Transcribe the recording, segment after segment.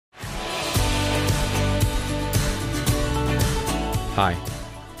Hi,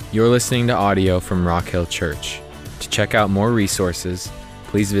 you're listening to audio from Rock Hill Church. To check out more resources,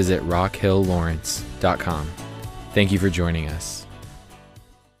 please visit rockhilllawrence.com. Thank you for joining us.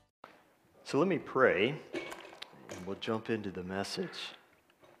 So let me pray, and we'll jump into the message.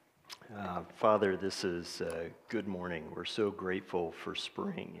 Father, this is a good morning. We're so grateful for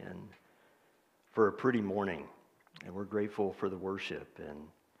spring and for a pretty morning, and we're grateful for the worship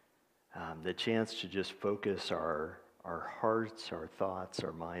and the chance to just focus our hearts, our thoughts,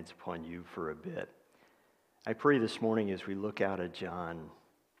 our minds upon you for a bit. I pray this morning as we look out at John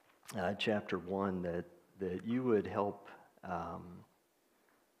chapter 1 that you would help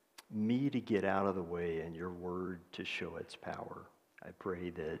me to get out of the way and your word to show its power. I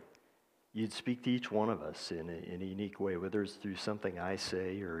pray that you'd speak to each one of us in a unique way, whether it's through something I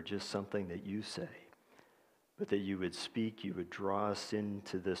say or just something that you say, but that you would speak, you would draw us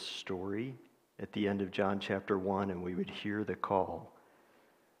into this story at the end of John chapter 1, and we would hear the call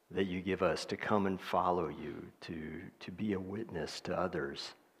that you give us to come and follow you, to be a witness to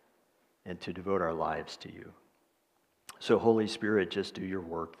others, and to devote our lives to you. So Holy Spirit, just do your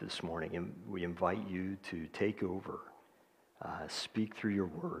work this morning, and we invite you to take over, speak through your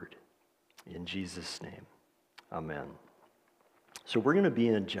word. In Jesus' name, amen. So we're going to be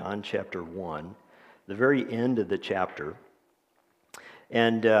in John chapter 1, the very end of the chapter.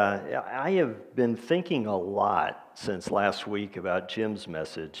 And I have been thinking a lot since last week about Jim's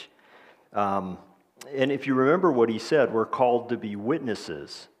message. And if you remember what he said, we're called to be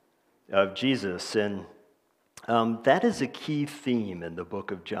witnesses of Jesus. And that is a key theme in the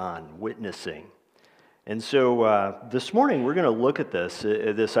book of John, witnessing. And so this morning we're going to look at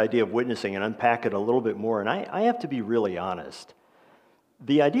this idea of witnessing and unpack it a little bit more. And I have to be really honest.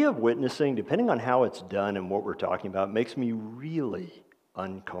 The idea of witnessing, depending on how it's done and what we're talking about, makes me really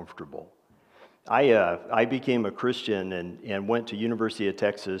uncomfortable. I became a Christian and went to University of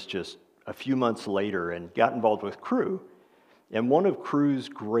Texas just a few months later and got involved with Cru. And one of Cru's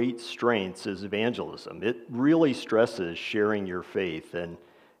great strengths is evangelism. It really stresses sharing your faith.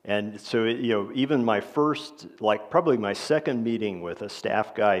 And so, even my first, probably my second meeting with a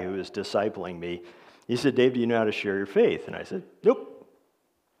staff guy who was discipling me, he said, "Dave, do you know how to share your faith?" And I said, "Nope."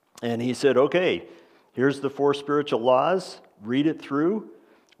 And he said, "Okay, here's the 4 spiritual laws. Read it through.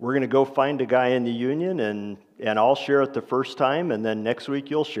 We're going to go find a guy in the union, and I'll share it the first time, and then next week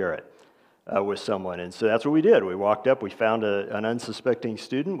you'll share it with someone." And so that's what we did. We walked up, we found an unsuspecting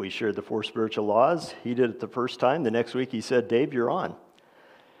student, we shared the 4 spiritual laws. He did it the first time. The next week he said, "Dave, you're on."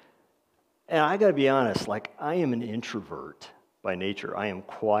 And I got to be honest, I am an introvert by nature. I am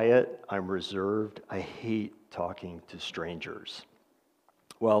quiet, I'm reserved, I hate talking to strangers.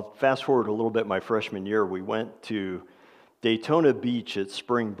 Well, fast forward a little bit, my freshman year, we went to Daytona Beach at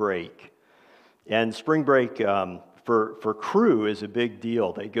spring break. And spring break for Cru is a big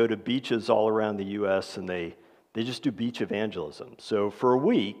deal. They go to beaches all around the U.S. and they just do beach evangelism. So for a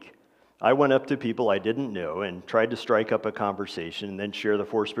week, I went up to people I didn't know and tried to strike up a conversation and then share the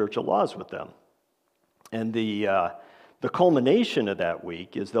 4 spiritual laws with them. And the culmination of that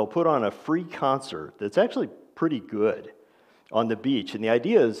week is they'll put on a free concert that's actually pretty good on the beach. And the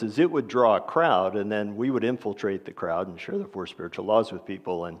idea is it would draw a crowd, and then we would infiltrate the crowd and share the 4 spiritual laws with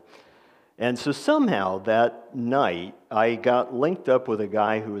people. And so somehow that night, I got linked up with a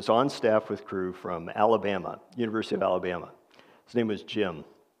guy who was on staff with Cru from Alabama, University of Alabama. His name was Jim.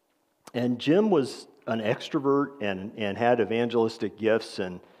 And Jim was an extrovert and had evangelistic gifts.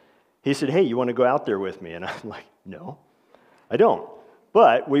 And he said, "Hey, you want to go out there with me?" And I'm like, "No, I don't."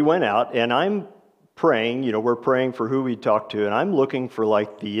 But we went out, and I'm praying, we're praying for who we talk to, and I'm looking for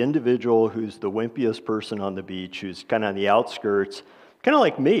the individual who's the wimpiest person on the beach, who's kind of on the outskirts, kind of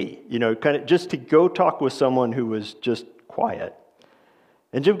like me, kind of just to go talk with someone who was just quiet.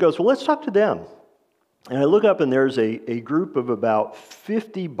 And Jim goes, "Well, let's talk to them." And I look up, and there's a group of about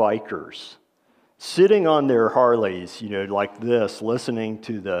 50 bikers sitting on their Harleys, like this, listening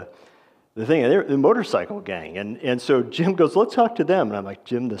to the thing, and they're the motorcycle gang. And so Jim goes, "Let's talk to them." And I'm like,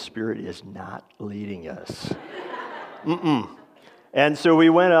 "Jim, the Spirit is not leading us." And so we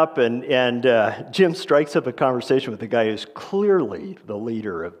went up, and Jim strikes up a conversation with the guy who's clearly the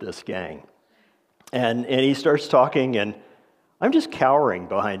leader of this gang. And he starts talking, and I'm just cowering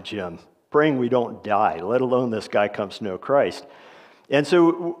behind Jim, praying we don't die, let alone this guy comes to know Christ. And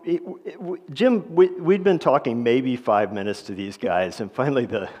so, Jim, we'd been talking maybe 5 minutes to these guys, and finally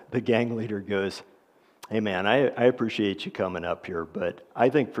the gang leader goes, "Hey man, I appreciate you coming up here, but I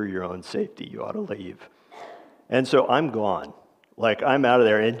think for your own safety, you ought to leave." And so I'm gone. I'm out of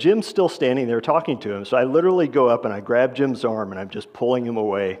there. And Jim's still standing there talking to him. So I literally go up and I grab Jim's arm and I'm just pulling him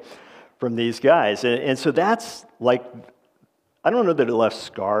away from these guys. And so that's I don't know that it left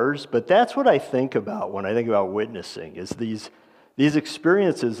scars, but that's what I think about when I think about witnessing, is these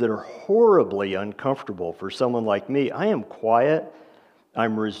experiences that are horribly uncomfortable for someone like me. I am quiet,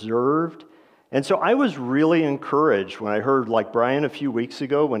 I'm reserved, and so I was really encouraged when I heard, like Brian a few weeks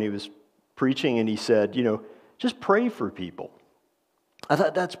ago when he was preaching and he said, just pray for people. I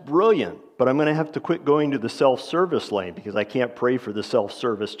thought that's brilliant, but I'm going to have to quit going to the self-service lane because I can't pray for the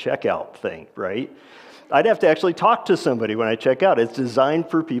self-service checkout thing, right? I'd have to actually talk to somebody when I check out. It's designed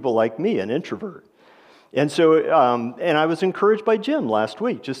for people like me, an introvert. And so, and I was encouraged by Jim last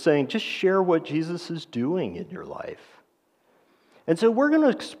week, just saying, just share what Jesus is doing in your life. And so we're going to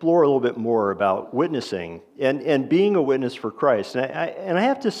explore a little bit more about witnessing and being a witness for Christ. And I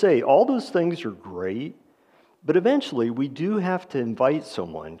have to say, all those things are great, but eventually we do have to invite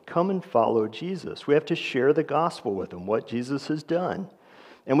someone, come and follow Jesus. We have to share the gospel with them, what Jesus has done.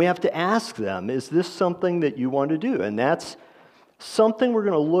 And we have to ask them, is this something that you want to do? And that's something we're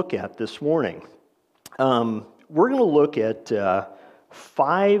going to look at this morning. We're going to look at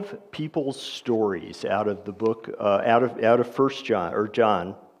 5 people's stories out of the book, out of 1 John, or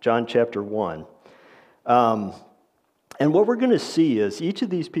John chapter 1. And what we're going to see is each of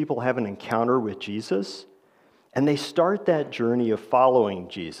these people have an encounter with Jesus, and they start that journey of following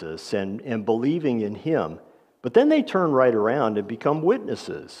Jesus and believing in him. But then they turn right around and become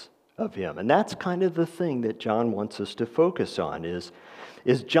witnesses of him. And that's kind of the thing that John wants us to focus on is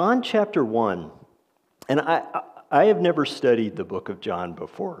John chapter 1. And I have never studied the book of John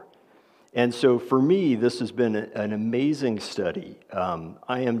before. And so for me, this has been an amazing study.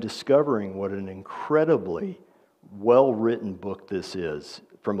 I am discovering what an incredibly well-written book this is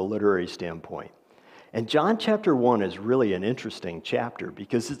from a literary standpoint. And John chapter 1 is really an interesting chapter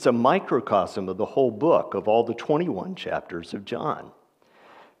because it's a microcosm of the whole book, of all the 21 chapters of John.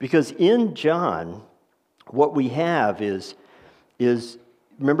 Because in John, what we have is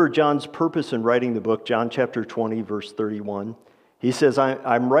remember John's purpose in writing the book, John chapter 20, verse 31? He says,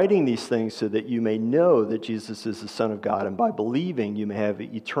 I'm writing these things so that you may know that Jesus is the Son of God, and by believing you may have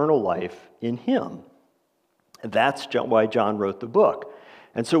eternal life in him. And that's why John wrote the book.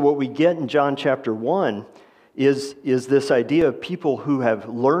 And so what we get in John chapter 1 is this idea of people who have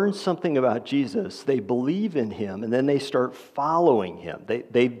learned something about Jesus, they believe in him, and then they start following him.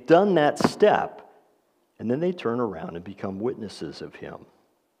 They've done that step, and then they turn around and become witnesses of him.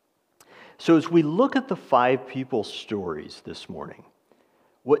 So as we look at the 5 people's stories this morning,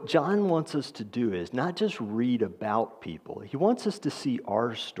 what John wants us to do is not just read about people. He wants us to see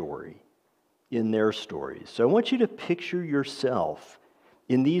our story in their stories. So I want you to picture yourself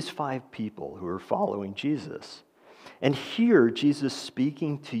in these 5 people who are following Jesus, and hear Jesus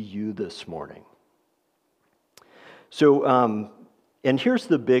speaking to you this morning. So, and here's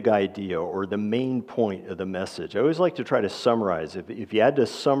the big idea, or the main point of the message. I always like to try to summarize. If you had to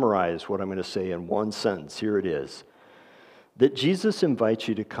summarize what I'm going to say in one sentence, here it is. That Jesus invites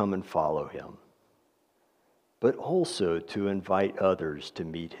you to come and follow him, but also to invite others to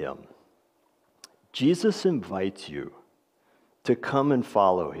meet him. Jesus invites you to come and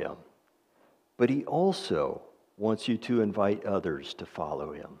follow him, but he also wants you to invite others to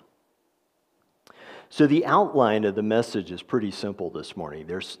follow him. So the outline of the message is pretty simple this morning.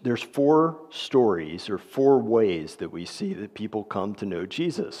 There's 4 stories or 4 ways that we see that people come to know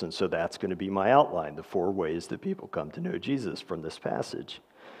Jesus, and so that's going to be my outline, the 4 ways that people come to know Jesus from this passage.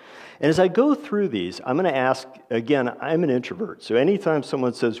 And as I go through these, I'm going to ask, again, I'm an introvert, so anytime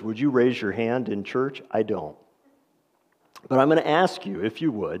someone says, would you raise your hand in church? I don't. But I'm going to ask you, if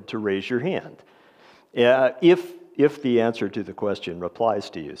you would, to raise your hand. If the answer to the question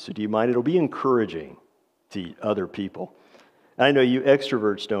applies to you. So do you mind? It'll be encouraging to other people. I know you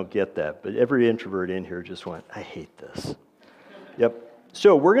extroverts don't get that, but every introvert in here just went, I hate this. Yep.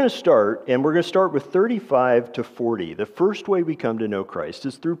 So we're going to start, and we're going to start with 35 to 40. The first way we come to know Christ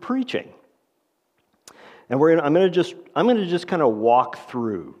is through preaching. And I'm going to just kind of walk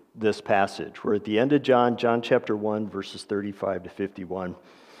through this passage. We're at the end of John chapter 1, verses 35 to 51.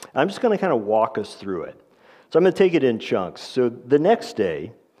 I'm just going to kind of walk us through it. So I'm going to take it in chunks. So the next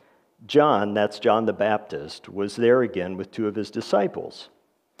day, John, that's John the Baptist, was there again with 2 of his disciples.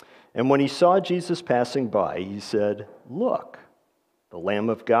 And when he saw Jesus passing by, he said, "Look, the Lamb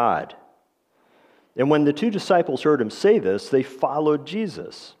of God." And when the 2 disciples heard him say this, they followed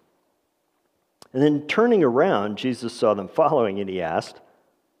Jesus. And then turning around, Jesus saw them following, and he asked,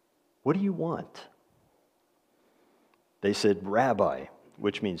 "What do you want?" They said, "Rabbi,"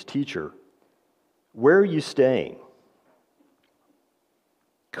 which means teacher, "where are you staying?"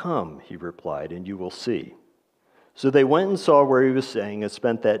 "Come," he replied, "and you will see." So they went and saw where he was staying and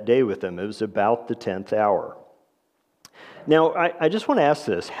spent that day with him. It was about the 10th hour. Now, I just want to ask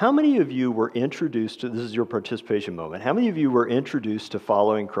this. How many of you were introduced to, this is your participation moment, how many of you were introduced to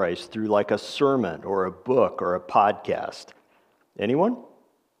following Christ through like a sermon or a book or a podcast? Anyone?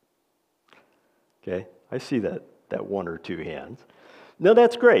 Okay, I see that one or two hands. No,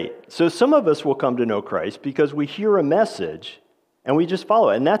 that's great. So some of us will come to know Christ because we hear a message and we just follow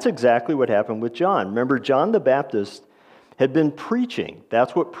it. And that's exactly what happened with John. Remember, John the Baptist had been preaching.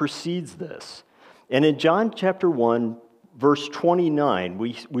 That's what precedes this. And in John chapter 1, verse 29,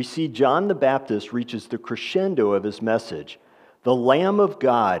 we see John the Baptist reaches the crescendo of his message, the Lamb of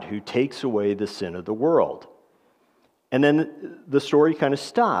God who takes away the sin of the world. And then the story kind of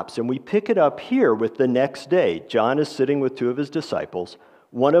stops, and we pick it up here with the next day. John is sitting with two of his disciples.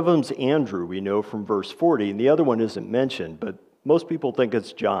 One of them's Andrew, we know from verse 40, and the other one isn't mentioned, but most people think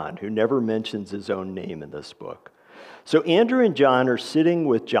it's John, who never mentions his own name in this book. So Andrew and John are sitting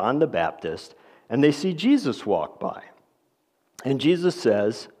with John the Baptist, and they see Jesus walk by. And Jesus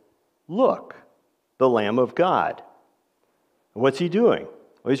says, "Look, the Lamb of God." What's he doing?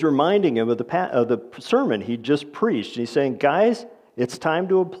 Well, he's reminding him of the sermon he just preached. And he's saying, guys, it's time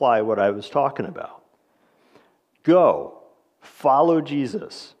to apply what I was talking about. Go, follow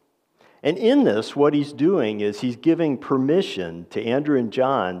Jesus. And in this, what he's doing is he's giving permission to Andrew and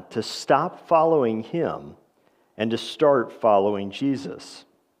John to stop following him and to start following Jesus.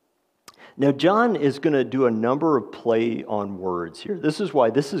 Now, John is going to do a number of play on words here. This is why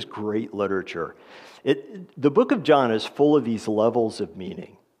this is great literature. The book of John is full of these levels of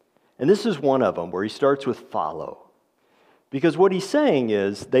meaning. And this is one of them, where he starts with follow. Because what he's saying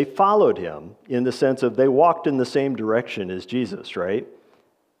is they followed him in the sense of they walked in the same direction as Jesus, right?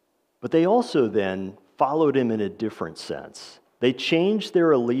 But they also then followed him in a different sense. They changed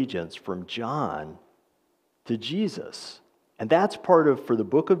their allegiance from John to Jesus. And that's part of, for the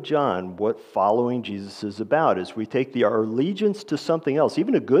book of John, what following Jesus is about, is we take our allegiance to something else,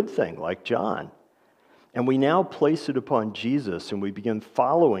 even a good thing like John, and we now place it upon Jesus, and we begin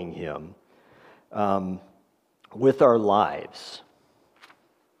following him with our lives.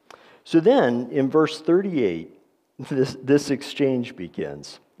 So then, in verse 38, this exchange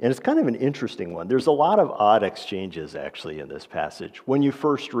begins. And it's kind of an interesting one. There's a lot of odd exchanges, actually, in this passage when you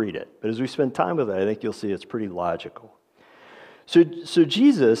first read it. But as we spend time with it, I think you'll see it's pretty logical. So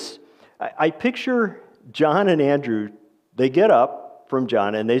Jesus, I picture John and Andrew, they get up from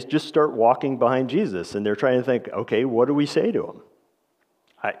John, and they just start walking behind Jesus, and they're trying to think, okay, what do we say to him?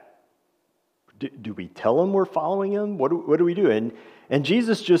 Do we tell him we're following him? What do we do? And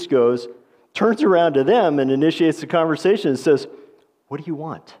Jesus just turns around to them and initiates the conversation and says, what do you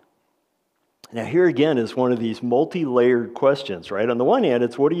want? Now here again is one of these multi-layered questions, right? On the one hand,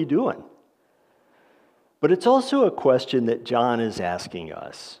 it's what are you doing? But it's also a question that John is asking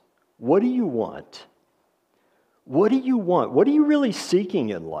us. What do you want? What do you want? What are you really seeking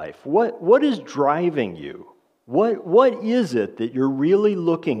in life? What is driving you? What is it that you're really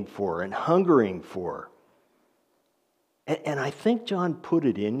looking for and hungering for? And I think John put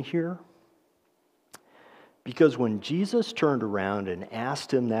it in here because when Jesus turned around and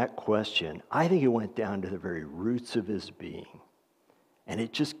asked him that question, I think it went down to the very roots of his being. And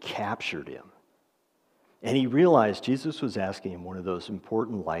it just captured him. And he realized Jesus was asking him one of those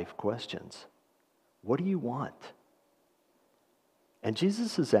important life questions. What do you want? And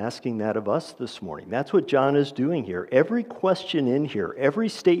Jesus is asking that of us this morning. That's what John is doing here. Every question in here, every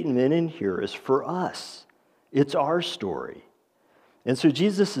statement in here is for us. It's our story. And so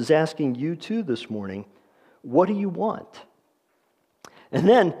Jesus is asking you too this morning, what do you want? And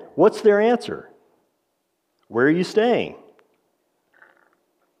then, what's their answer? Where are you staying?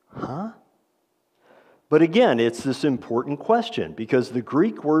 Huh? But again, it's this important question because the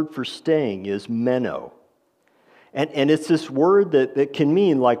Greek word for staying is meno. And it's this word that can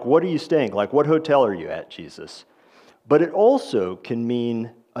mean like, what are you staying? Like, what hotel are you at, Jesus? But it also can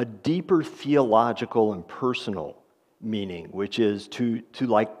mean a deeper theological and personal meaning, which is to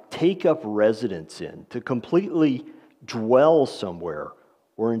like take up residence in, to completely dwell somewhere.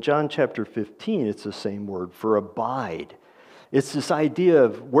 Or in John chapter 15, it's the same word for abide. It's this idea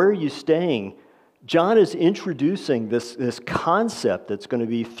of where are you staying? John is introducing this concept that's going to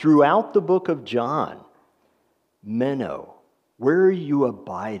be throughout the book of John. Meno, where are you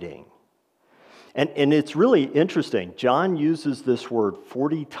abiding? And it's really interesting. John uses this word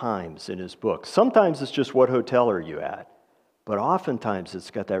 40 times in his book. Sometimes it's just what hotel are you at? But oftentimes it's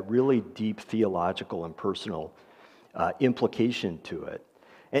got that really deep theological and personal implication to it.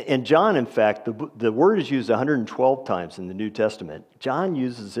 And John, in fact, the word is used 112 times in the New Testament. John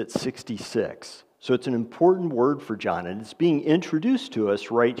uses it 66. So it's an important word for John, and it's being introduced to us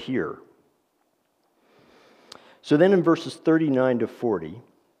right here. So then in verses 39 to 40,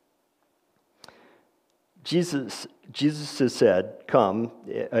 Jesus has said, come.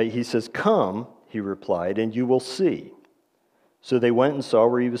 He says, come, he replied, and you will see. So they went and saw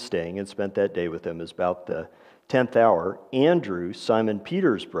where he was staying and spent that day with him. It was about the 10th hour. Andrew, Simon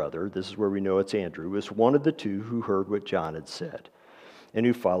Peter's brother, this is where we know it's Andrew, was one of the two who heard what John had said and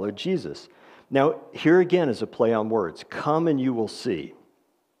who followed Jesus. Now, here again is a play on words. Come and you will see.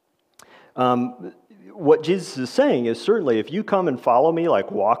 What Jesus is saying is certainly if you come and follow me, like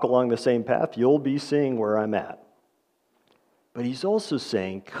walk along the same path, you'll be seeing where I'm at. But he's also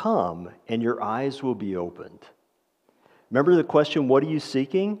saying, come and your eyes will be opened. Remember the question, what are you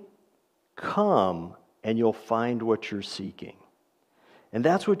seeking? Come and you'll find what you're seeking. And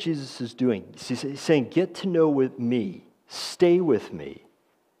that's what Jesus is doing. He's saying, get to know with me, stay with me,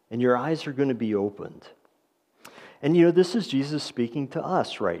 and your eyes are going to be opened. And this is Jesus speaking to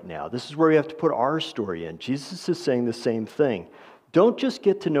us right now. This is where we have to put our story in. Jesus is saying the same thing. Don't just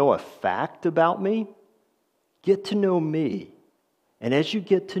get to know a fact about me, get to know me. And as you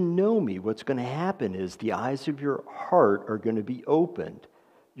get to know me, what's going to happen is the eyes of your heart are going to be opened.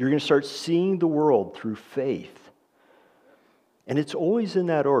 You're going to start seeing the world through faith. And it's always in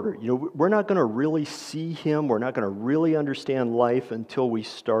that order. We're not going to really see him. We're not going to really understand life until we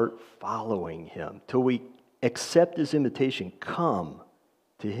start following him, till we accept his invitation, come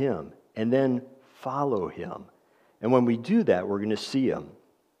to him, and then follow him. And when we do that, we're going to see him.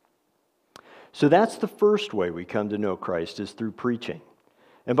 So that's the first way we come to know Christ, is through preaching.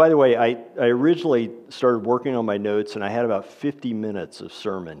 And by the way, I originally started working on my notes, and I had about 50 minutes of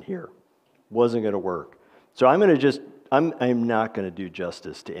sermon here. Wasn't going to work. So I'm not going to do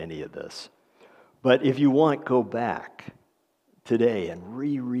justice to any of this. But if you want, go back today and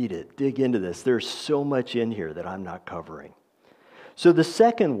reread it, dig into this. There's so much in here that I'm not covering. So the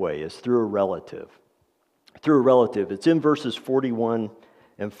second way is through a relative. Through a relative. It's in verses 41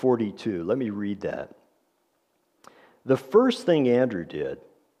 and 42. Let me read that. The first thing Andrew did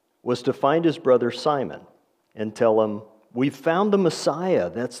was to find his brother Simon and tell him, we've found the Messiah,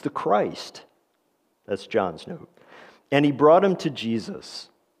 that's the Christ. That's John's note. And he brought him to Jesus.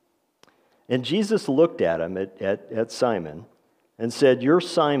 And Jesus looked at him, at Simon, and said, you're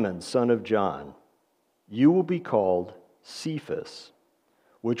Simon, son of John. You will be called Cephas,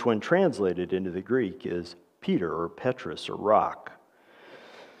 which when translated into the Greek is Peter or Petrus or rock.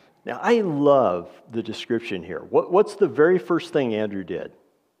 Now, I love the description here. What's the very first thing Andrew did?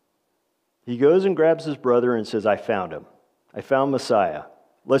 He goes and grabs his brother and says, I found him. I found Messiah.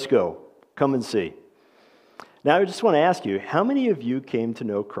 Let's go. Come and see. Now, I just want to ask you, how many of you came to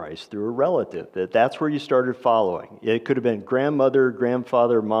know Christ through a relative? That's where you started following. It could have been grandmother,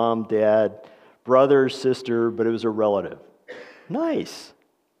 grandfather, mom, dad, brother, sister, but it was a relative. Nice.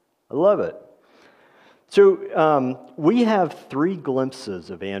 I love it. So we have 3 glimpses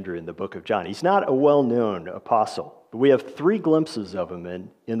of Andrew in the book of John. He's not a well-known apostle, but we have 3 glimpses of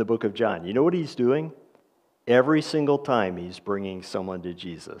him in the book of John. You know what he's doing? Every single time he's bringing someone to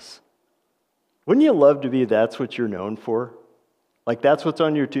Jesus. Wouldn't you love to be that's what you're known for? Like that's what's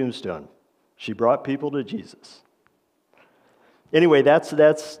on your tombstone. She brought people to Jesus. Anyway, that's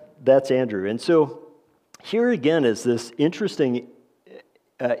Andrew. And so here again is this interesting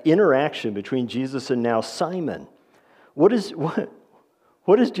interaction between Jesus and now Simon. What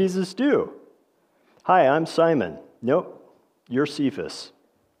does Jesus do? Hi, I'm Simon. Nope, you're Cephas.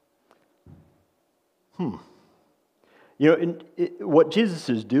 What Jesus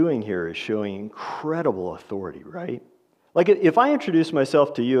is doing here is showing incredible authority, right? Like if I introduce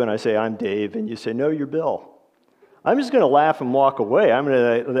myself to you and I say, I'm Dave, and you say, no, you're Bill, I'm just going to laugh and walk away. I'm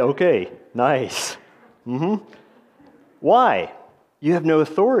going to, okay, nice. Why? You have no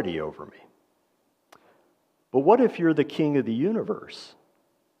authority over me. But what if you're the king of the universe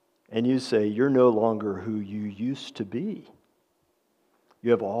and you say, you're no longer who you used to be? You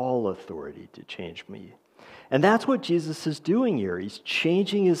have all authority to change me. And that's what Jesus is doing here. He's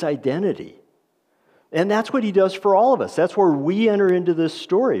changing his identity. And that's what he does for all of us. That's where we enter into this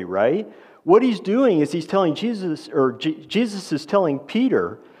story, right? What he's doing is he's telling Jesus, or Jesus is telling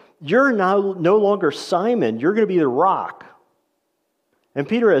Peter, you're now no longer Simon, you're going to be the rock. And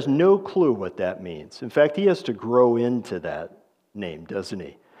Peter has no clue what that means. In fact, he has to grow into that name, doesn't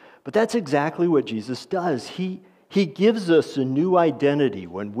he? But that's exactly what Jesus does. He gives us a new identity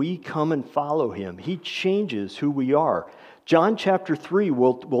when we come and follow him. He changes who we are. John chapter 3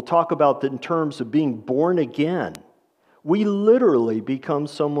 we'll talk about that in terms of being born again. We literally become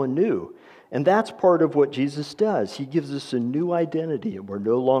someone new. And that's part of what Jesus does. He gives us a new identity, and we're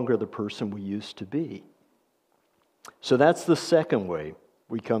no longer the person we used to be. So that's the second way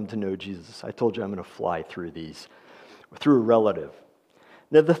we come to know Jesus. I told you I'm going to fly through these, through a relative.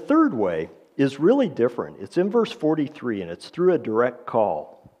 Now, the third way is really different. It's in verse 43, and it's through a direct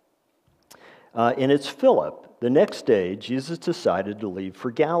call. And it's Philip. The next day, Jesus decided to leave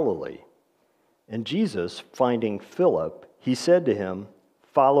for Galilee. And Jesus, finding Philip, he said to him,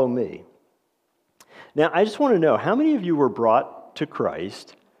 "Follow me." Now, I just want to know, how many of you were brought to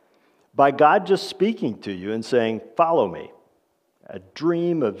Christ by God just speaking to you and saying, "Follow me"? A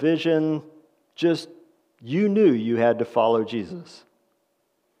dream, a vision, just you knew you had to follow Jesus.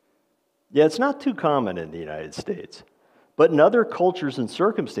 Yeah, it's not too common in the United States. But in other cultures and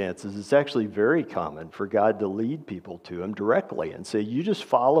circumstances, it's actually very common for God to lead people to him directly and say, "You just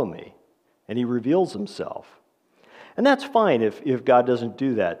follow me." And he reveals himself. And that's fine if God doesn't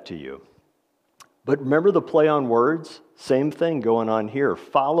do that to you. But remember the play on words? Same thing going on here.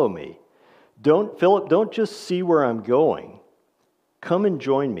 Follow me. Philip, don't just see where I'm going. Come and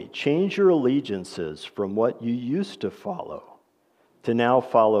join me. Change your allegiances from what you used to follow to now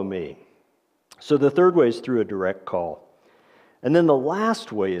follow me. So the third way is through a direct call. And then the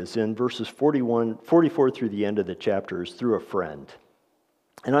last way is in verses 44 through the end of the chapter, is through a friend.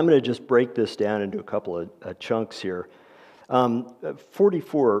 And I'm going to just break this down into a couple of chunks here.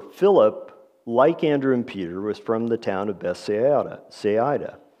 44, Philip, like Andrew and Peter, was from the town of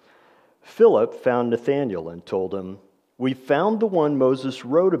Bethsaida. Philip found Nathanael and told him, "We found the one Moses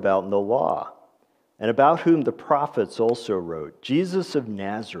wrote about in the law, and about whom the prophets also wrote, Jesus of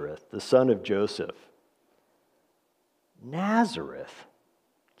Nazareth, the son of Joseph." Nazareth?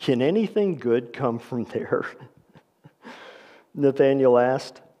 Can anything good come from there? Nathanael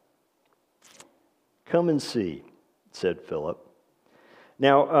asked. "Come and see," said Philip.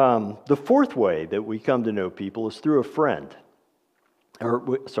 Now, the fourth way that we come to know people is through a friend.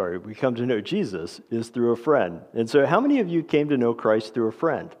 We come to know Jesus is through a friend. And so how many of you came to know Christ through a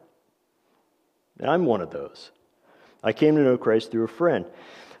friend? I'm one of those. I came to know Christ through a friend.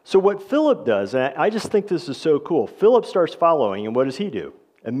 So what Philip does, and I just think this is so cool, Philip starts following, and what does he do?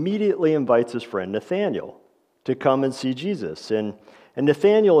 Immediately invites his friend Nathanael to come and see Jesus. And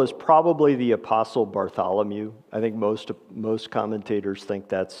Nathanael is probably the Apostle Bartholomew. I think most commentators think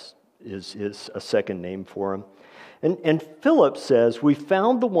that's is a second name for him. And Philip says, "We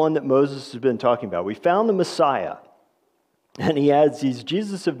found the one that Moses has been talking about. We found the Messiah." And he adds, "He's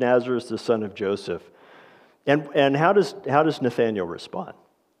Jesus of Nazareth, the son of Joseph." And how does Nathanael respond?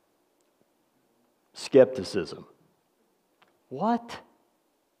 Skepticism. What?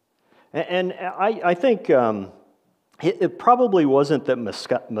 And I think it probably wasn't that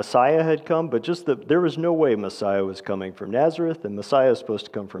Messiah had come, but just that there was no way Messiah was coming from Nazareth, and Messiah is supposed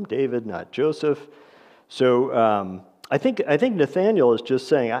to come from David, not Joseph. So I think Nathanael is just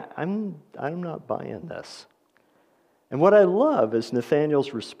saying, I'm not buying this. And what I love is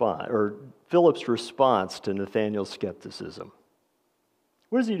Nathanael's response, or Philip's response to Nathanael's skepticism.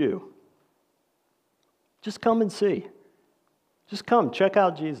 What does he do? Just come and see. Just come, check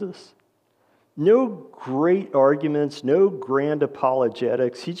out Jesus. No great arguments, no grand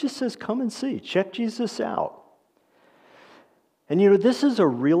apologetics. He just says, come and see. Check Jesus out. And this is a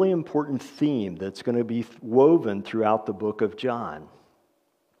really important theme that's going to be woven throughout the book of John,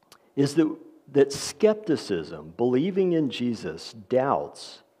 is that skepticism, believing in Jesus,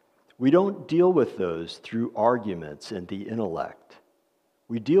 doubts, we don't deal with those through arguments and the intellect.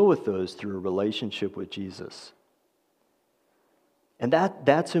 We deal with those through a relationship with Jesus. And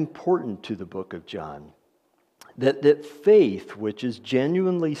that's important to the book of John. That faith, which is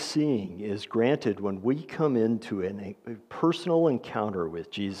genuinely seeing, is granted when we come into a personal encounter with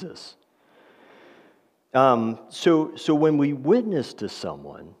Jesus. So when we witness to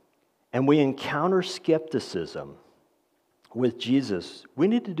someone and we encounter skepticism with Jesus, we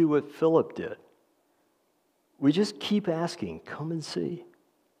need to do what Philip did. We just keep asking, come and see.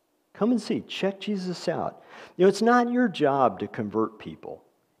 Come and see. Check Jesus out. It's not your job to convert people.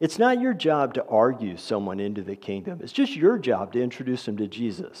 It's not your job to argue someone into the kingdom. It's just your job to introduce them to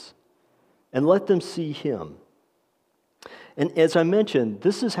Jesus and let them see him. And as I mentioned,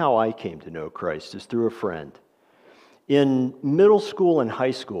 this is how I came to know Christ, is through a friend. In middle school and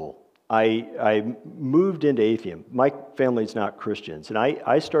high school, I moved into atheism. My family's not Christians, and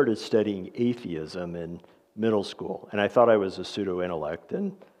I started studying atheism in middle school, and I thought I was a pseudo-intellect,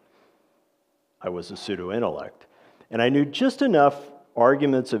 and I was a pseudo-intellect. And I knew just enough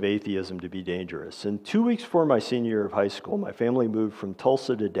arguments of atheism to be dangerous. And 2 weeks before my senior year of high school, my family moved from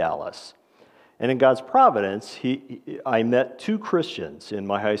Tulsa to Dallas. And in God's providence, I met two Christians in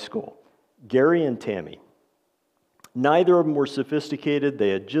my high school, Gary and Tammy. Neither of them were sophisticated. They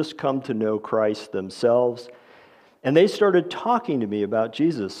had just come to know Christ themselves. And they started talking to me about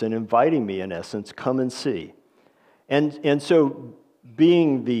Jesus and inviting me, in essence, come and see. And so,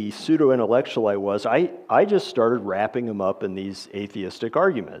 being the pseudo-intellectual I was, I just started wrapping them up in these atheistic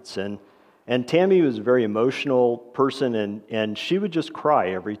arguments. And Tammy was a very emotional person, and she would just cry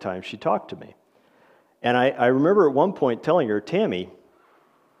every time she talked to me. And I remember at one point telling her, Tammy,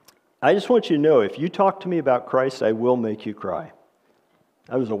 I just want you to know, if you talk to me about Christ, I will make you cry.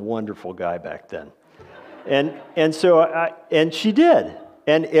 I was a wonderful guy back then. And she did.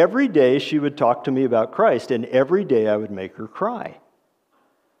 And every day she would talk to me about Christ, and every day I would make her cry.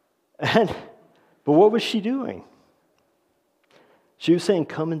 But what was she doing? She was saying,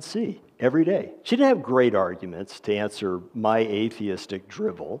 come and see, every day. She didn't have great arguments to answer my atheistic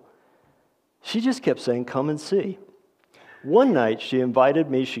drivel. She just kept saying, come and see. One night she invited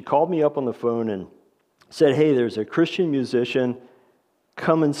me, she called me up on the phone and said, hey, there's a Christian musician,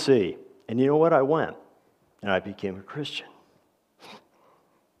 come and see. And you know what? I went. And I became a Christian.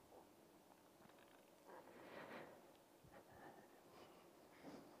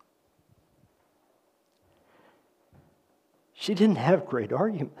 She didn't have great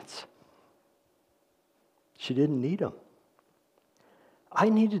arguments. She didn't need them. I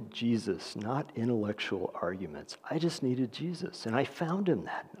needed Jesus, not intellectual arguments. I just needed Jesus, and I found him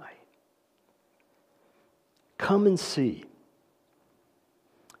that night. Come and see.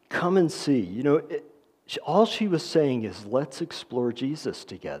 Come and see. You know, all she was saying is, let's explore Jesus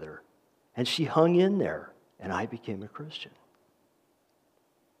together. And she hung in there, and I became a Christian.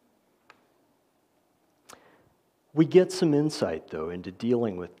 We get some insight, though, into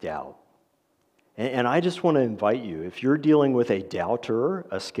dealing with doubt. And I just want to invite you, if you're dealing with a doubter,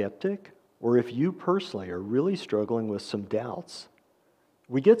 a skeptic, or if you personally are really struggling with some doubts,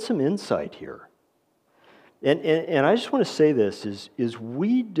 we get some insight here. And I just want to say this, is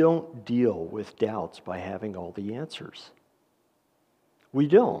we don't deal with doubts by having all the answers. We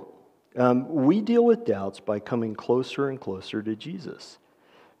don't. We deal with doubts by coming closer and closer to Jesus.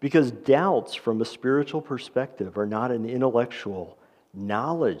 Because doubts from a spiritual perspective are not an intellectual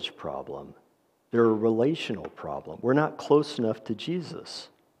knowledge problem. They're a relational problem. We're not close enough to Jesus.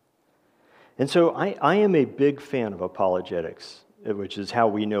 And so I am a big fan of apologetics, which is how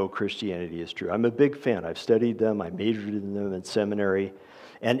we know Christianity is true. I'm a big fan. I've studied them. I majored in them in seminary.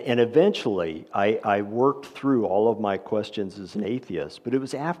 And eventually, I worked through all of my questions as an atheist, but it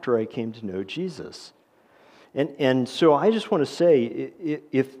was after I came to know Jesus. And so I just want to say,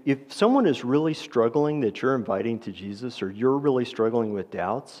 if someone is really struggling that you're inviting to Jesus, or you're really struggling with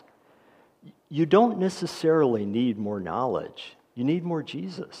doubts, you don't necessarily need more knowledge. You need more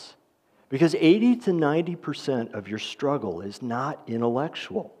Jesus. Because 80 to 90% of your struggle is not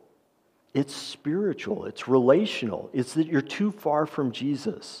intellectual. It's spiritual. It's relational. It's that you're too far from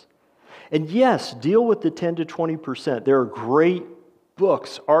Jesus. And yes, deal with the 10 to 20%. There are great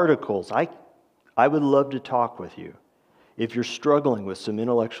books, articles. I would love to talk with you if you're struggling with some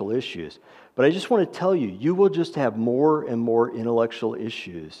intellectual issues. But I just want to tell you, you will just have more and more intellectual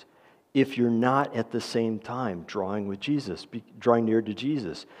issues if you're not at the same time drawing near to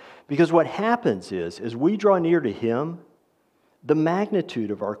Jesus. Because what happens is, as we draw near to him, the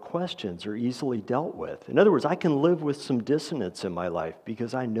magnitude of our questions are easily dealt with. In other words, I can live with some dissonance in my life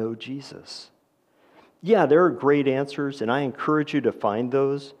because I know Jesus. Yeah, there are great answers, and I encourage you to find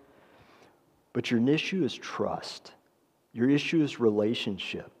those. But your issue is trust. Your issue is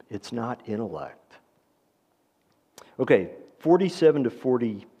relationship. It's not intellect. Okay, 47 to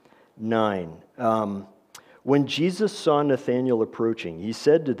 49. When Jesus saw Nathanael approaching, he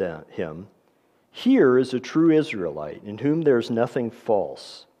said to him, "Here is a true Israelite, in whom there is nothing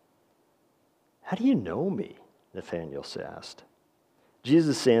false." "How do you know me?" Nathanael asked.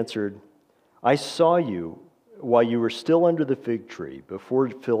 Jesus answered, "I saw you while you were still under the fig tree, before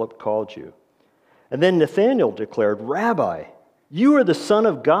Philip called you." And then Nathanael declared, "Rabbi, you are the Son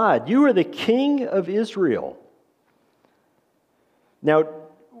of God. You are the King of Israel." Now,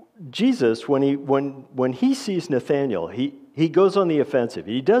 Jesus, when he sees Nathanael, he goes on the offensive.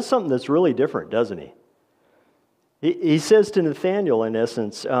 He does something that's really different, doesn't he? He says to Nathanael, in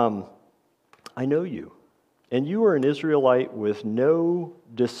essence, "I know you, and you are an Israelite with no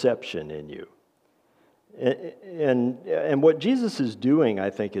deception in you." And what Jesus is doing,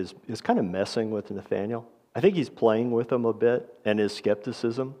 I think, is kind of messing with Nathanael. I think he's playing with him a bit and his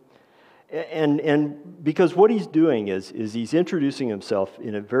skepticism. And because what he's doing is he's introducing himself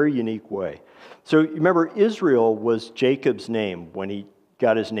in a very unique way. So remember, Israel was Jacob's name when he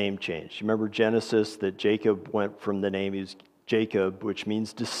got his name changed. Remember Genesis, that Jacob went from the name, he was Jacob, which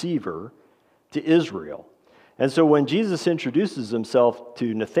means deceiver, to Israel. And so when Jesus introduces himself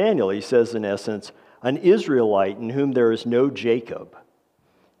to Nathanael, he says, in essence, an Israelite in whom there is no Jacob.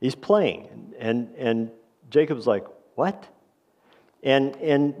 He's playing, and Jacob's like, what?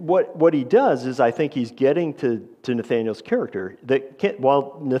 And what he does is, I think he's getting to Nathanael's character.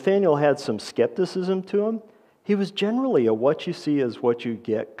 While Nathanael had some skepticism to him, he was generally a what you see is what you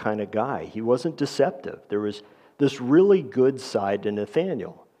get kind of guy. He wasn't deceptive. There was this really good side to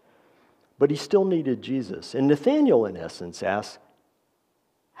Nathanael. But he still needed Jesus. And Nathanael, in essence, asks,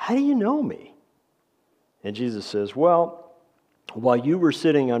 how do you know me? And Jesus says, well, while you were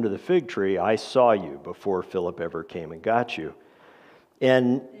sitting under the fig tree, I saw you before Philip ever came and got you.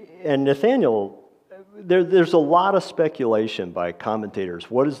 And Nathanael, there's a lot of speculation by commentators.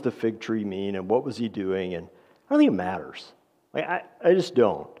 What does the fig tree mean, and what was he doing? And I don't think it matters. I just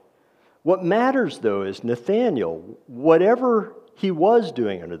don't. What matters, though, is Nathanael, whatever he was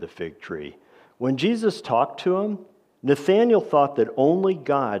doing under the fig tree, when Jesus talked to him, Nathanael thought that only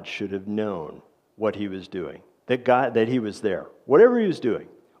God should have known what he was doing, that he was there. Whatever he was doing,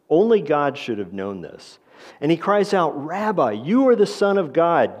 only God should have known this. And he cries out, Rabbi, you are the Son of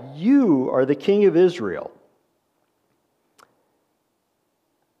God. You are the King of Israel.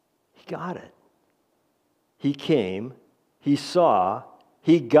 He got it. He came, he saw,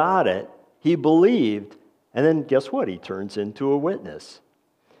 he got it, he believed, and then guess what? He turns into a witness.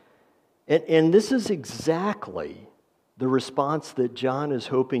 And this is exactly the response that John is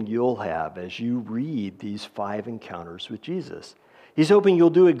hoping you'll have as you read these 5 encounters with Jesus. He's hoping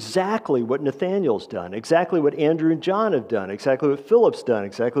you'll do exactly what Nathanael's done, exactly what Andrew and John have done, exactly what Philip's done,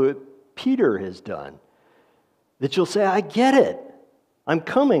 exactly what Peter has done. That you'll say, I get it. I'm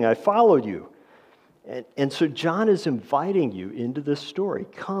coming. I followed you. And so John is inviting you into this story.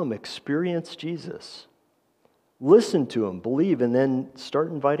 Come, experience Jesus. Listen to him, believe, and then start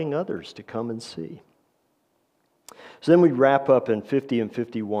inviting others to come and see. So then we wrap up in 50 and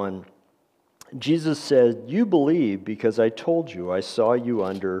 51. Jesus said, you believe because I told you I saw you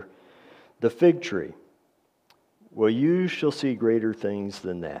under the fig tree. Well, you shall see greater things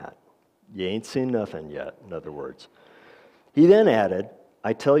than that. You ain't seen nothing yet, in other words. He then added,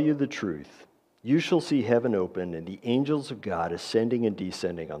 I tell you the truth. You shall see heaven open and the angels of God ascending and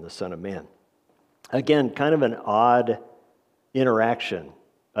descending on the Son of Man. Again, kind of an odd interaction.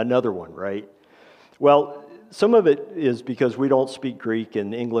 Another one, right? Well, some of it is because we don't speak Greek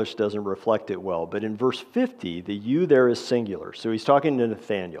and English doesn't reflect it well. But in verse 50, the you there is singular. So he's talking to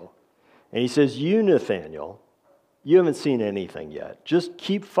Nathanael. And he says, you, Nathanael, you haven't seen anything yet. Just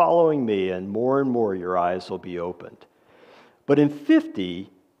keep following me and more your eyes will be opened. But in 50,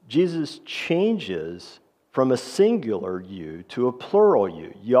 Jesus changes from a singular you to a plural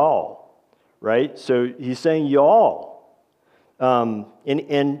you, y'all. Right? So he's saying y'all.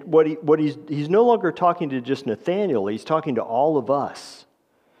 And what he's no longer talking to just Nathanael, he's talking to all of us.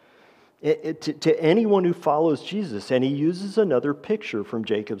 To anyone who follows Jesus. And he uses another picture from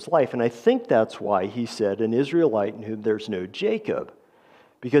Jacob's life. And I think that's why he said an Israelite in whom there's no Jacob.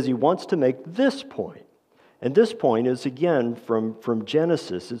 Because he wants to make this point. And this point is again from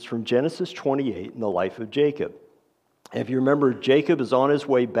Genesis. It's from Genesis 28 in the life of Jacob. If you remember, Jacob is on his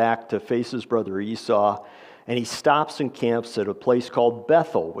way back to face his brother Esau, and he stops and camps at a place called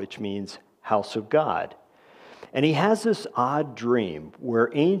Bethel, which means house of God. And he has this odd dream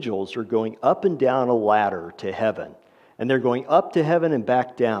where angels are going up and down a ladder to heaven. And they're going up to heaven and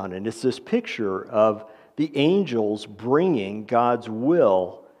back down. And it's this picture of the angels bringing God's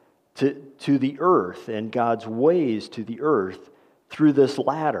will to the earth and God's ways to the earth through this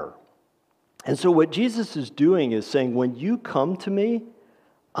ladder. And so what Jesus is doing is saying, when you come to me,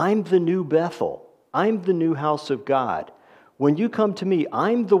 I'm the new Bethel. I'm the new house of God. When you come to me,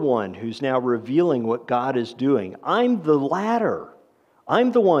 I'm the one who's now revealing what God is doing. I'm the ladder.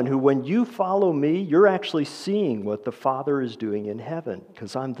 I'm the one who, when you follow me, you're actually seeing what the Father is doing in heaven,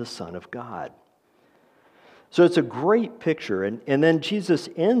 because I'm the Son of God. So it's a great picture. And then Jesus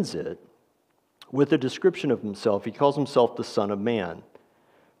ends it with a description of himself. He calls himself the Son of Man.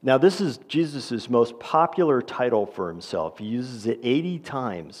 Now, this is Jesus' most popular title for himself. He uses it 80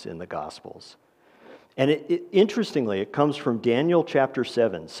 times in the Gospels. And interestingly, it comes from Daniel chapter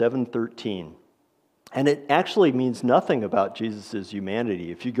 7:13. And it actually means nothing about Jesus'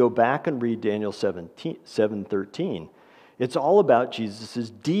 humanity. If you go back and read Daniel 7:13, it's all about Jesus'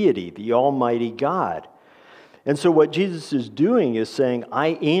 deity, the Almighty God. And so what Jesus is doing is saying, I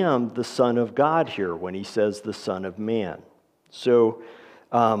am the Son of God here when he says the Son of Man. So,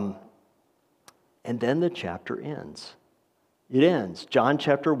 and then the chapter ends. It ends. John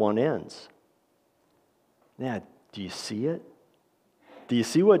chapter 1 ends. Now, do you see it? Do you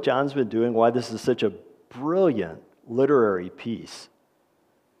see what John's been doing? Why this is such a brilliant literary piece?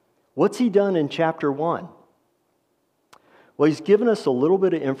 What's he done in chapter 1? Well, he's given us a little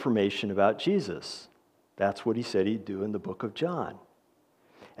bit of information about Jesus. That's what he said he'd do in the book of John.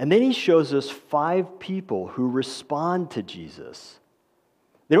 And then he shows us 5 people who respond to Jesus.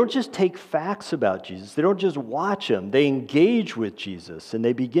 They don't just take facts about Jesus. They don't just watch him. They engage with Jesus and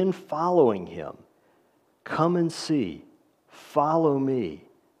they begin following him. Come and see. Follow me.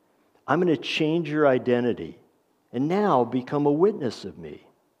 I'm going to change your identity and now become a witness of me.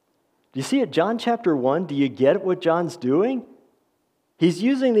 Do you see it? John chapter 1, do you get what John's doing? He's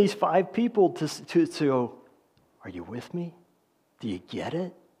using these 5 people to go, are you with me? Do you get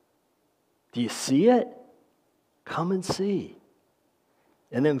it? Do you see it? Come and see.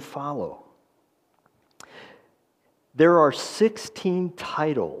 And then follow. There are 16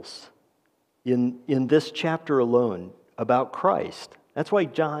 titles in this chapter alone about Christ. That's why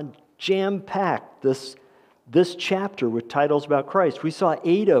John jam-packed this chapter with titles about Christ. We saw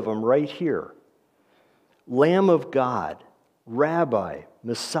 8 of them right here. Lamb of God, Rabbi,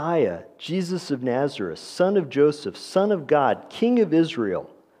 Messiah, Jesus of Nazareth, Son of Joseph, Son of God, King of Israel,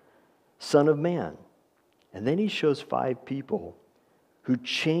 Son of Man. And then he shows 5 people who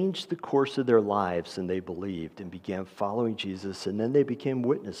changed the course of their lives and they believed and began following Jesus, and then they became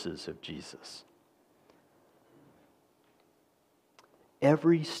witnesses of Jesus.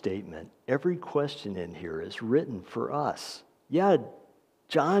 Every statement, every question in here is written for us. Yeah,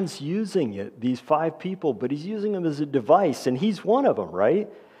 John's using these 5 people, but he's using them as a device, and he's one of them, right?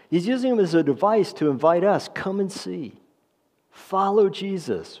 He's using them as a device to invite us, come and see. Follow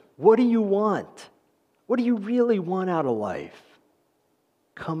Jesus. What do you want? What do you really want out of life?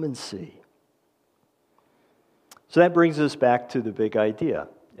 Come and see. So that brings us back to the big idea.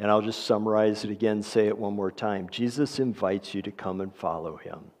 And I'll just summarize it again, say it one more time. Jesus invites you to come and follow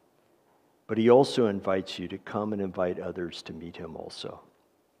him. But he also invites you to come and invite others to meet him also.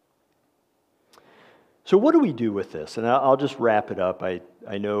 So what do we do with this? And I'll just wrap it up. I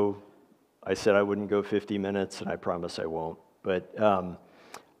know I said I wouldn't go 50 minutes, and I promise I won't. But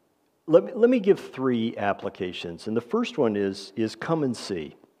let me give 3 applications. And the first one is come and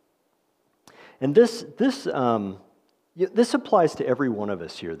see. And this applies to every one of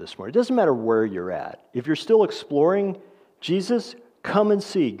us here this morning. It doesn't matter where you're at. If you're still exploring Jesus, come and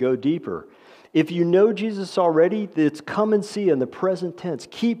see. Go deeper. If you know Jesus already, it's come and see in the present tense.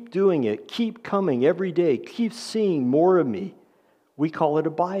 Keep doing it. Keep coming every day. Keep seeing more of me. We call it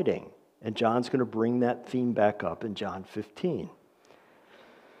abiding. And John's going to bring that theme back up in John 15.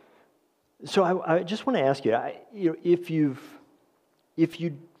 So I just want to ask you, if you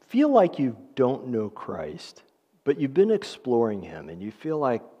feel like you don't know Christ, but you've been exploring him and you feel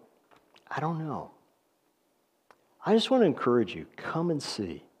like, I don't know, I just want to encourage you, come and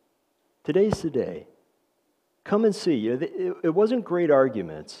see. Today's the day. Come and see. It wasn't great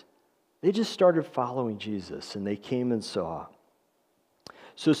arguments. They just started following Jesus and they came and saw.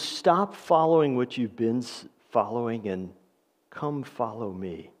 So stop following what you've been following and come follow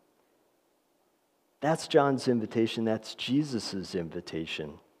me. That's John's invitation. That's Jesus'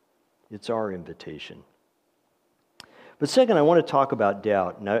 invitation. It's our invitation. But second, I want to talk about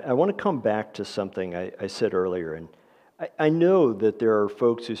doubt. And I want to come back to something I said earlier. And I know that there are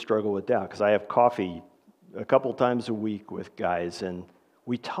folks who struggle with doubt because I have coffee a couple times a week with guys and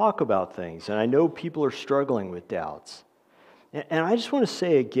we talk about things. And I know people are struggling with doubts. And I just want to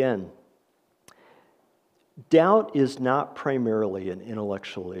say again, doubt is not primarily an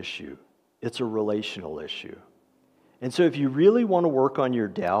intellectual issue. It's a relational issue. And so if you really want to work on your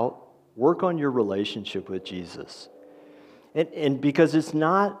doubt, work on your relationship with Jesus. And because it's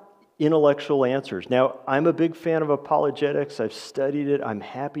not intellectual answers. Now, I'm a big fan of apologetics. I've studied it. I'm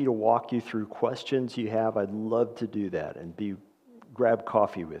happy to walk you through questions you have. I'd love to do that and grab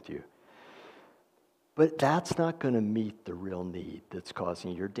coffee with you. But that's not going to meet the real need that's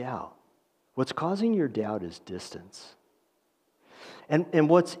causing your doubt. What's causing your doubt is distance. And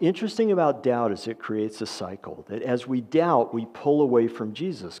what's interesting about doubt is it creates a cycle. That as we doubt, we pull away from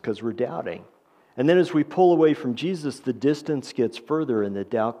Jesus because we're doubting. And then as we pull away from Jesus, the distance gets further and the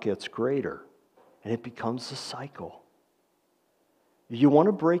doubt gets greater. And it becomes a cycle. If you want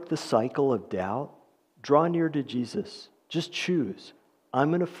to break the cycle of doubt, draw near to Jesus. Just choose. I'm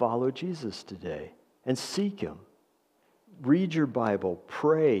going to follow Jesus today and seek him. Read your Bible,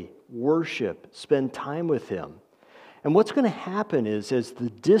 pray, worship, spend time with him. And what's going to happen is as the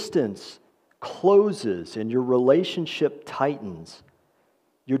distance closes and your relationship tightens,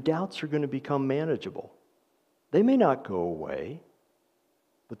 your doubts are going to become manageable. They may not go away,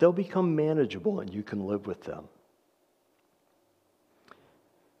 but they'll become manageable and you can live with them.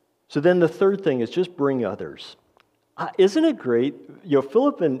 So then the third thing is just bring others. Isn't it great?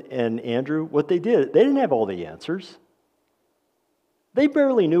 Philip and Andrew, what they did, they didn't have all the answers. They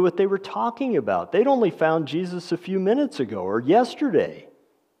barely knew what they were talking about. They'd only found Jesus a few minutes ago or yesterday.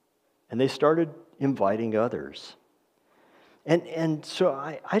 And they started inviting others. And so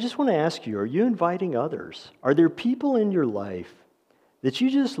I just want to ask you, are you inviting others? Are there people in your life that you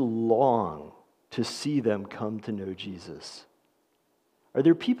just long to see them come to know Jesus? Are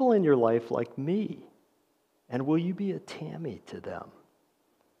there people in your life like me? And will you be a Tammy to them?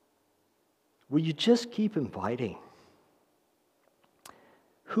 Will you just keep inviting?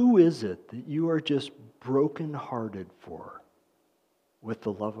 Who is it that you are just brokenhearted for with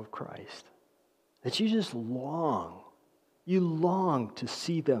the love of Christ? That you just long to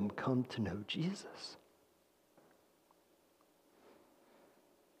see them come to know Jesus.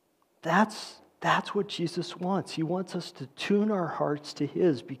 That's what Jesus wants. He wants us to tune our hearts to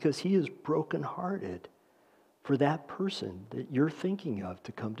His because He is brokenhearted for that person that you're thinking of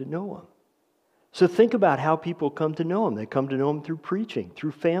to come to know Him. So think about how people come to know Him. They come to know Him through preaching,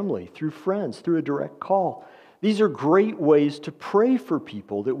 through family, through friends, through a direct call. These are great ways to pray for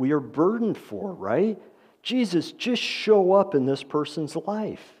people that we are burdened for, right? Jesus, just show up in this person's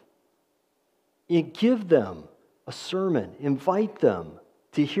life. And give them a sermon. Invite them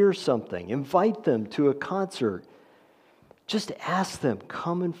to hear something. Invite them to a concert. Just ask them,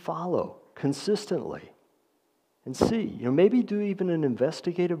 come and follow consistently. And see, maybe do even an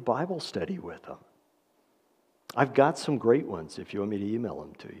investigative Bible study with them. I've got some great ones if you want me to email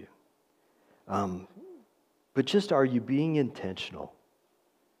them to you. But just, are you being intentional?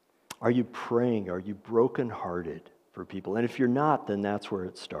 Are you praying? Are you brokenhearted for people? And if you're not, then that's where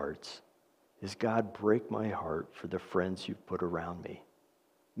it starts. Is God, break my heart for the friends you've put around me.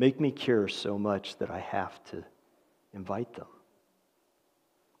 Make me care so much that I have to invite them.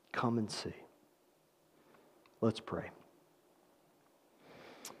 Come and see. Let's pray.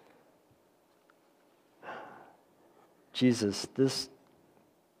 Jesus, this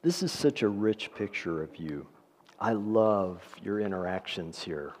is such a rich picture of you. I love your interactions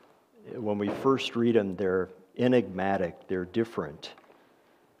here. When we first read them, they're enigmatic, they're different.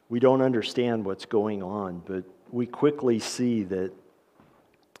 We don't understand what's going on, but we quickly see that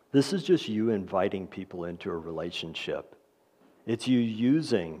this is just you inviting people into a relationship. It's you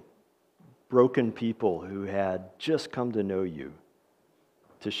using broken people who had just come to know you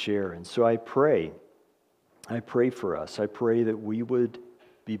to share. And so I pray for us. I pray that we would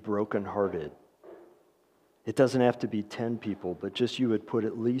be brokenhearted. It doesn't have to be 10 people, but just you would put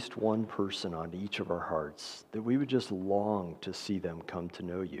at least one person on each of our hearts, that we would just long to see them come to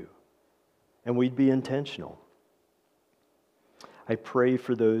know you. And we'd be intentional. I pray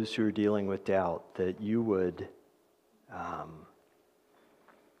for those who are dealing with doubt that you would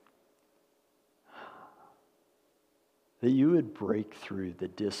break through the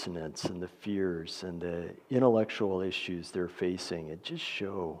dissonance and the fears and the intellectual issues they're facing and just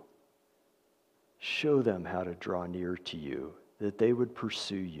show them how to draw near to you, that they would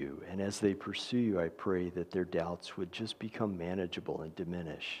pursue you. And as they pursue you, I pray that their doubts would just become manageable and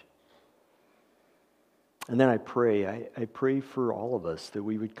diminish. And then I pray for all of us that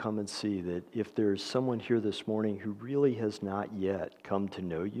we would come and see that if there's someone here this morning who really has not yet come to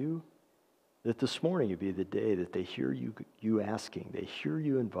know you, that this morning would be the day that they hear you asking, they hear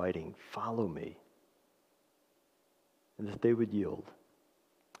you inviting, follow me, and that they would yield.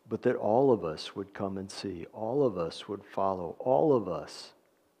 But that all of us would come and see, all of us would follow, all of us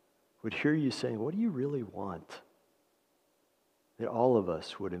would hear you saying, what do you really want? That all of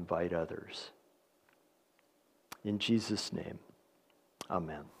us would invite others. In Jesus' name,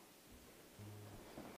 amen.